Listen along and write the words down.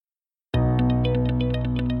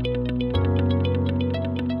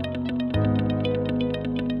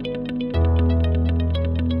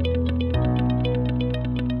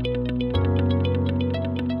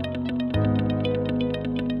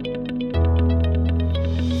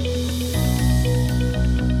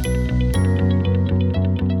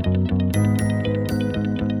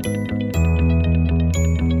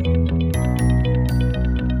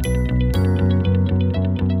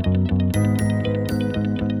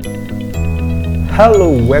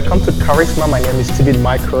Hello, welcome to Charisma. My name is Steven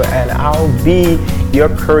Michael and I'll be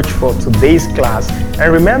your coach for today's class.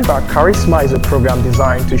 And remember, Charisma is a program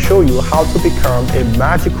designed to show you how to become a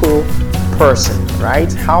magical person,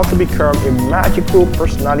 right? How to become a magical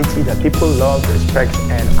personality that people love, respect,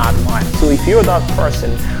 and admire. So if you're that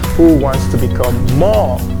person who wants to become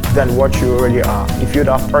more than what you already are, if you're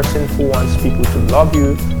that person who wants people to love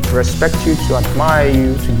you, to respect you, to admire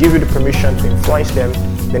you, to give you the permission to influence them,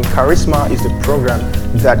 then Charisma is the program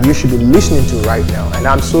that you should be listening to right now. And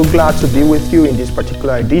I'm so glad to be with you in this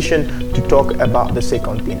particular edition to talk about the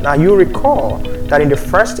second thing. Now, you recall that in the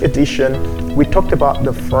first edition, we talked about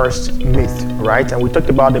the first myth, right? And we talked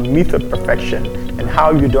about the myth of perfection and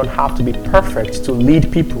how you don't have to be perfect to lead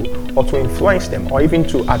people or to influence them or even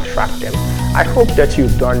to attract them. I hope that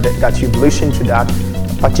you've done that you've listened to that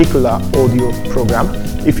particular audio program.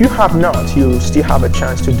 If you have not, you still have a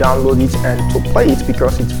chance to download it and to play it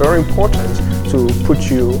because it's very important to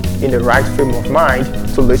put you in the right frame of mind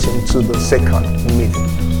to listen to the second myth.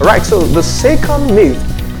 Alright, so the second myth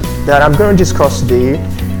that I'm going to discuss today,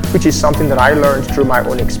 which is something that I learned through my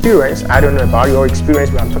own experience, I don't know about your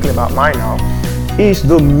experience, but I'm talking about mine now, is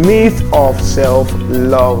the myth of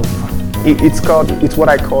self-love. It's what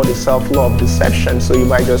I call the self-love deception, so you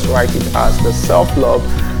might just write it as the self-love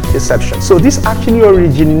deception. So this actually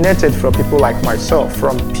originated from people like myself,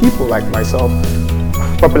 popularly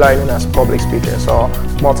known as public speakers or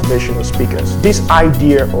motivational speakers. This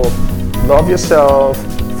idea of love yourself,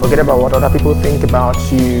 forget about what other people think about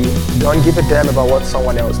you, don't give a damn about what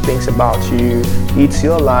someone else thinks about you, it's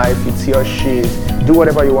your life, it's your shit, do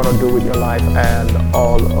whatever you want to do with your life and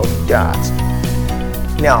all of that.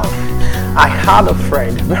 Now, I had a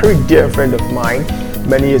friend, a very dear friend of mine,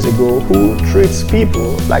 many years ago, who treats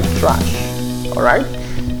people like trash. All right,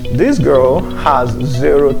 this girl has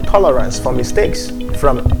zero tolerance for mistakes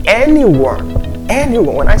from anyone.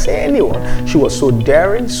 When I say anyone, she was so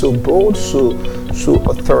daring, so bold, so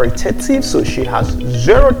authoritative. So she has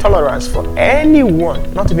zero tolerance for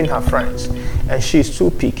anyone, not even her friends, and she's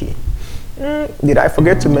too picky. Did I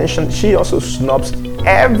forget to mention she also snubs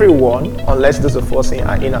everyone unless there's a person in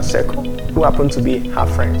her inner circle who happen to be her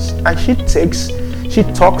friends, and she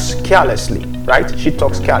talks carelessly, right? She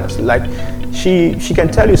talks carelessly, like she can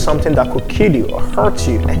tell you something that could kill you or hurt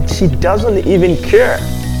you, and she doesn't even care.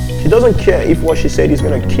 She doesn't care if what she said is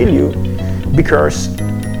going to kill you because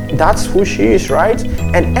that's who she is, right?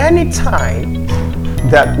 And anytime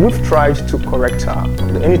that we've tried to correct her,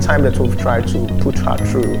 anytime that we've tried to put her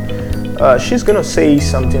through, she's going to say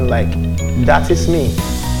something like, that is me,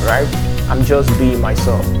 right? I'm just being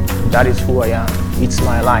myself. That is who I am. It's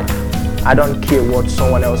my life. I don't care what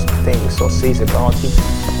someone else thinks or says about it.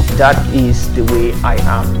 That is the way I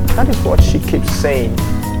am. That is what she keeps saying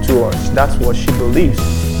to us. That's what she believes,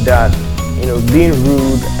 that being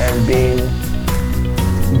rude and being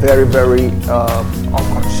very, very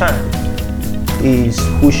unconcerned is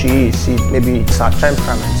who she is. Maybe it's her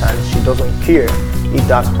temperament and she doesn't care if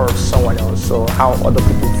that hurts someone else or how other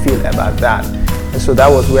people feel about that. And so that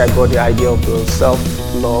was where I got the idea of the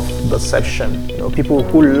self-love deception. People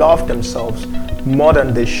who love themselves more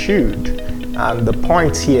than they should. And the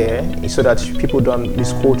point here is, so that people don't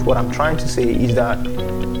misquote what I'm trying to say, is that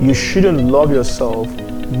you shouldn't love yourself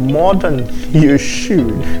more than you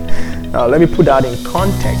should. Now let me put that in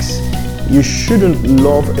context. You shouldn't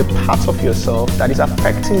love a part of yourself that is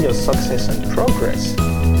affecting your success and progress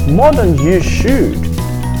more than you should,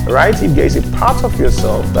 right? If there is a part of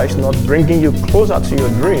yourself that is not bringing you closer to your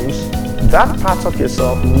dreams, that part of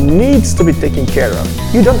yourself needs to be taken care of.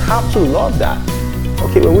 You don't have to love that.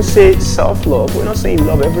 Okay, when we say self-love, we're not saying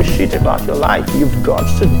love every shit about your life. You've got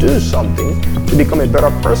to do something to become a better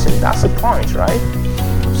person. That's the point, right?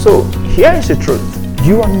 So here is the truth.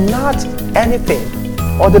 You are not anything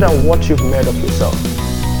other than what you've made of yourself.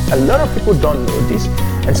 A lot of people don't know this,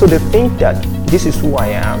 and so they think that this is who I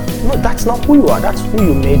am. No, that's not who you are. That's who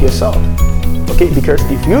you made yourself. Okay, because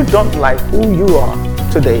if you don't like who you are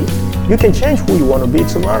today, you can change who you want to be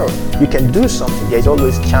tomorrow. You can do something. There's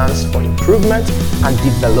always chance for improvement and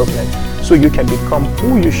development, so you can become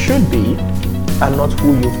who you should be and not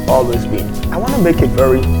who you've always been. I want to make a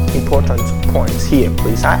very important point here,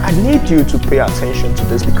 please. I need you to pay attention to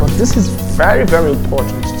this because this is very, very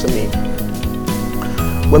important to me.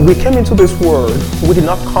 When we came into this world, we did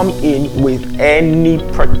not come in with any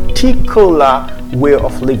particular way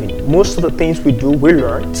of living. Most of the things we do, we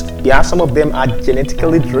learned. Yeah, some of them are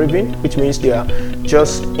genetically driven, which means they are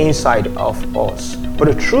just inside of us. But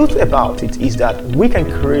the truth about it is that we can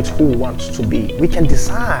create who we want to be. We can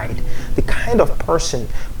decide the kind of person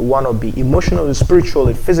we want to be, emotionally,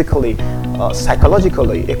 spiritually, physically,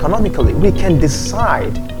 psychologically, economically. We can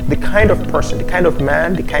decide the kind of person, the kind of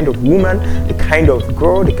man, the kind of woman, the kind of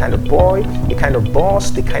girl, the kind of boy, the kind of boss,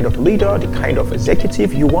 the kind of leader, the kind of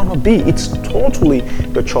executive you want to be. It's totally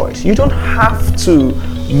your choice. You don't have to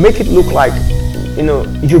make it look like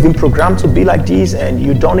you've been programmed to be like this and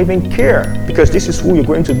you don't even care because this is who you're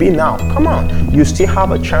going to be now. Come on, you still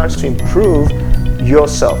have a chance to improve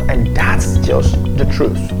yourself, and that's just the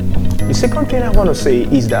truth. The second thing I want to say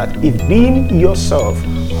is that if being yourself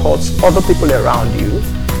hurts other people around you,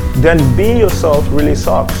 then being yourself really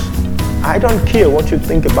sucks. I don't care what you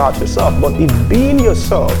think about yourself, but if being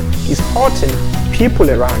yourself is hurting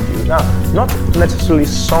people around you, now not necessarily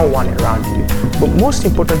someone around you, but most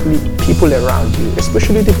importantly people around you,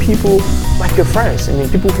 especially the people like your friends,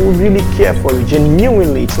 people who really care for you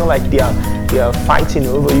genuinely. It's not like they are fighting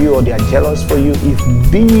over you or they are jealous for you.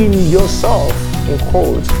 If being yourself, in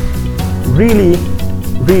quotes,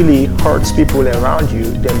 really hurts people around you,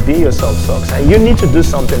 then being yourself sucks, and you need to do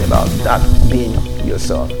something about that being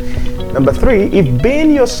yourself. Number 3, if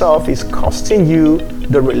being yourself is costing you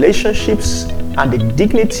the relationships and the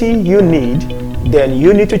dignity you need, then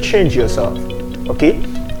you need to change yourself. Okay?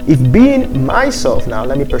 If being myself, now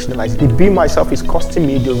let me personalize it, if being myself is costing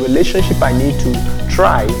me the relationship I need to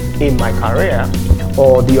thrive in my career,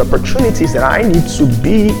 or the opportunities that I need to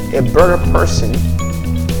be a better person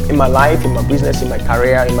in my life, in my business, in my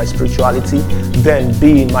career, in my spirituality, then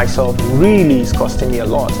being myself really is costing me a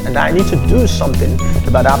lot, and I need to do something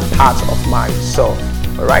about that part of myself.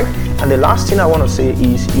 All right? And the last thing I want to say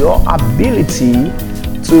is your ability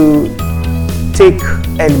to take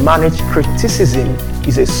and manage criticism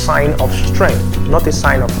is a sign of strength, not a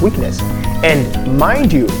sign of weakness. And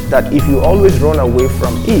mind you that if you always run away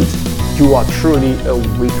from it, you are truly a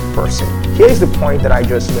weak person. Here is the point that I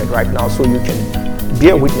just made right now, so you can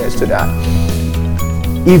bear witness to that.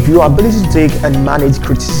 If your ability to take and manage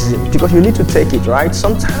criticism, because you need to take it, right?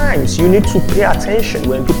 Sometimes you need to pay attention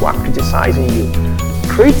when people are criticizing you.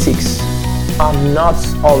 Critics are not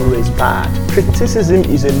always bad. Criticism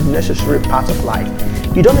is a necessary part of life.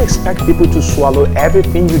 You don't expect people to swallow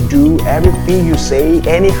everything you do, everything you say,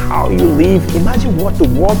 anyhow you live. Imagine what the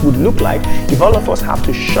world would look like if all of us have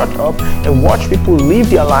to shut up and watch people live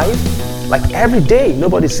their life. Like every day,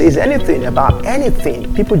 nobody says anything about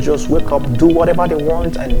anything. People just wake up, do whatever they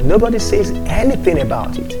want, and nobody says anything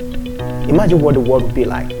about it. Imagine what the world would be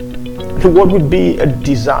like. The world would be a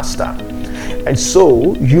disaster. And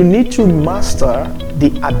so you need to master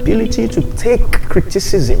the ability to take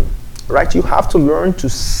criticism, right? You have to learn to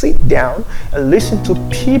sit down and listen to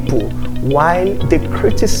people while they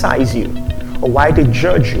criticize you, or while they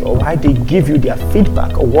judge you, or while they give you their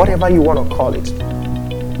feedback, or whatever you want to call it.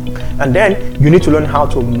 And then you need to learn how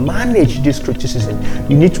to manage this criticism.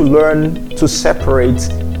 You need to learn to separate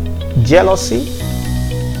jealousy.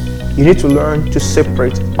 You need to learn to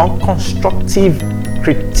separate unconstructive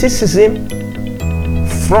criticism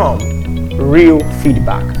from real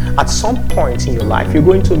feedback. At some point in your life, you're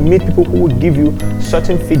going to meet people who will give you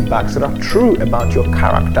certain feedbacks that are true about your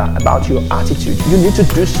character, about your attitude. You need to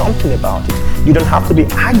do something about it. You don't have to be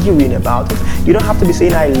arguing about it. You don't have to be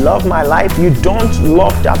saying, I love my life. You don't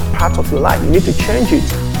love that part of your life. You need to change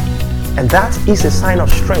it. And that is a sign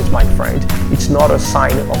of strength, my friend. It's not a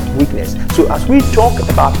sign of weakness. So as we talk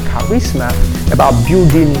about charisma, about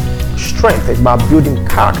building strength, about building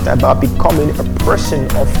character, about becoming a person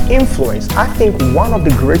of influence, I think one of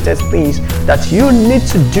the greatest things that you need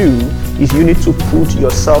to do is you need to put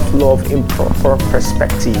your self-love in proper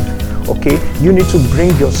perspective. Okay, you need to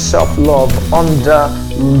bring your self-love under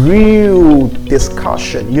real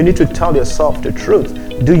discussion. You need to tell yourself the truth.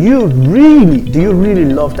 Do you really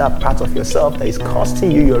love that part of yourself that is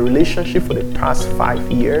costing you your relationship for the past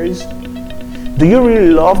 5 years? Do you really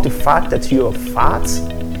love the fact that you're fat?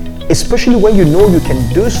 Especially when you know you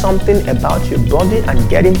can do something about your body and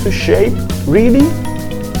get into shape? Really?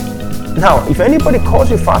 Now, if anybody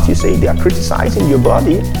calls you fat, you say they are criticizing your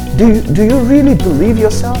body. Do you really believe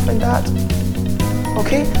yourself in that?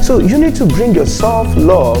 Okay, so you need to bring your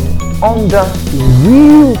self-love under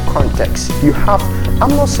real context. I'm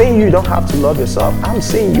not saying you don't have to love yourself. I'm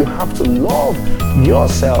saying you have to love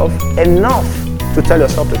yourself enough to tell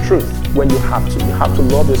yourself the truth when you have to. You have to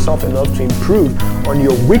love yourself enough to improve on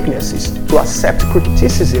your weaknesses, to accept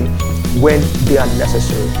criticism when they are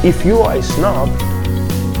necessary. If you are a snob,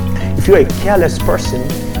 if you're a careless person,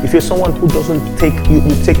 if you're someone who doesn't take, you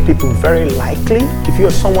take people very lightly, if you're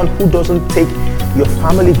someone who doesn't take your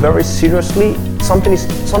family very seriously,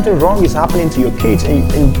 something wrong is happening to your kids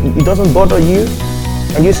and it doesn't bother you,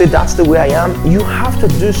 and you say that's the way I am, you have to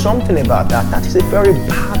do something about that. That is a very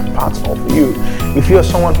bad part of you. If you're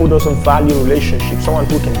someone who doesn't value relationships, someone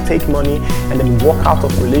who can take money and then walk out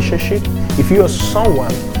of relationship, if you're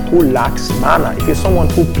someone who lacks manner, if you're someone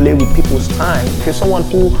who play with people's time, if you're someone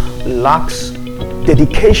who lacks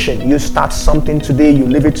dedication, you start something today, you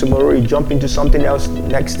leave it tomorrow, you jump into something else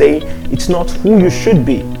next day, it's not who you should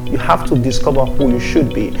be. You have to discover who you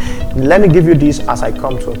should be. Let me give you this as I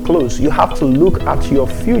come to a close. You have to look at your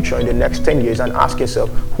future in the next 10 years and ask yourself,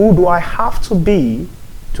 who do I have to be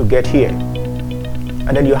to get here?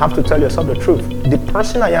 And then you have to tell yourself the truth. The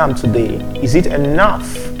person I am today, is it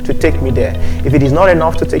enough to take me there? If it is not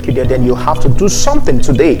enough to take you there, then you have to do something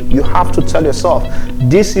today. You have to tell yourself,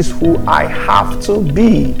 this is who I have to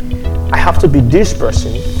be. I have to be this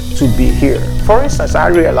person to be here. For instance, I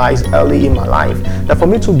realized early in my life that for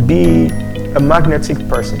me to be a magnetic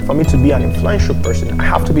person, for me to be an influential person, I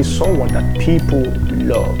have to be someone that people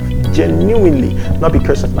love genuinely, not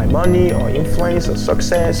because of my money or influence or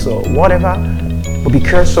success or whatever, but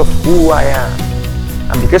because of who I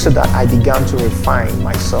am. And because of that, I began to refine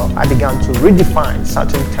myself. I began to redefine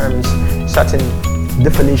certain terms, certain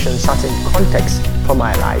definitions, certain contexts for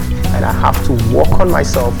my life. And I have to work on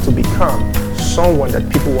myself to become someone that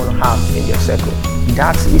people want to have in their circle.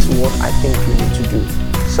 That is what I think you need to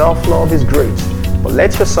do. Self-love is great, but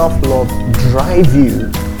let your self-love drive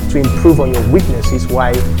you to improve on your weaknesses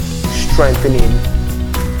while strengthening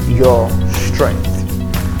your strength.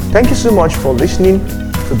 Thank you so much for listening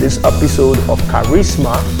to this episode of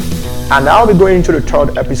Charisma, and I'll be going into the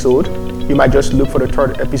third episode. You might just look for the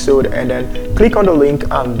third episode and then click on the link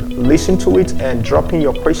and listen to it and drop in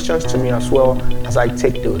your questions to me as well as I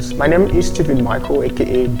take those. My name is Stephen Michael,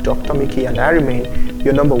 aka Dr. Mickey, and I remain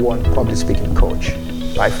your #1 public speaking coach.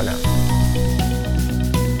 Bye for now.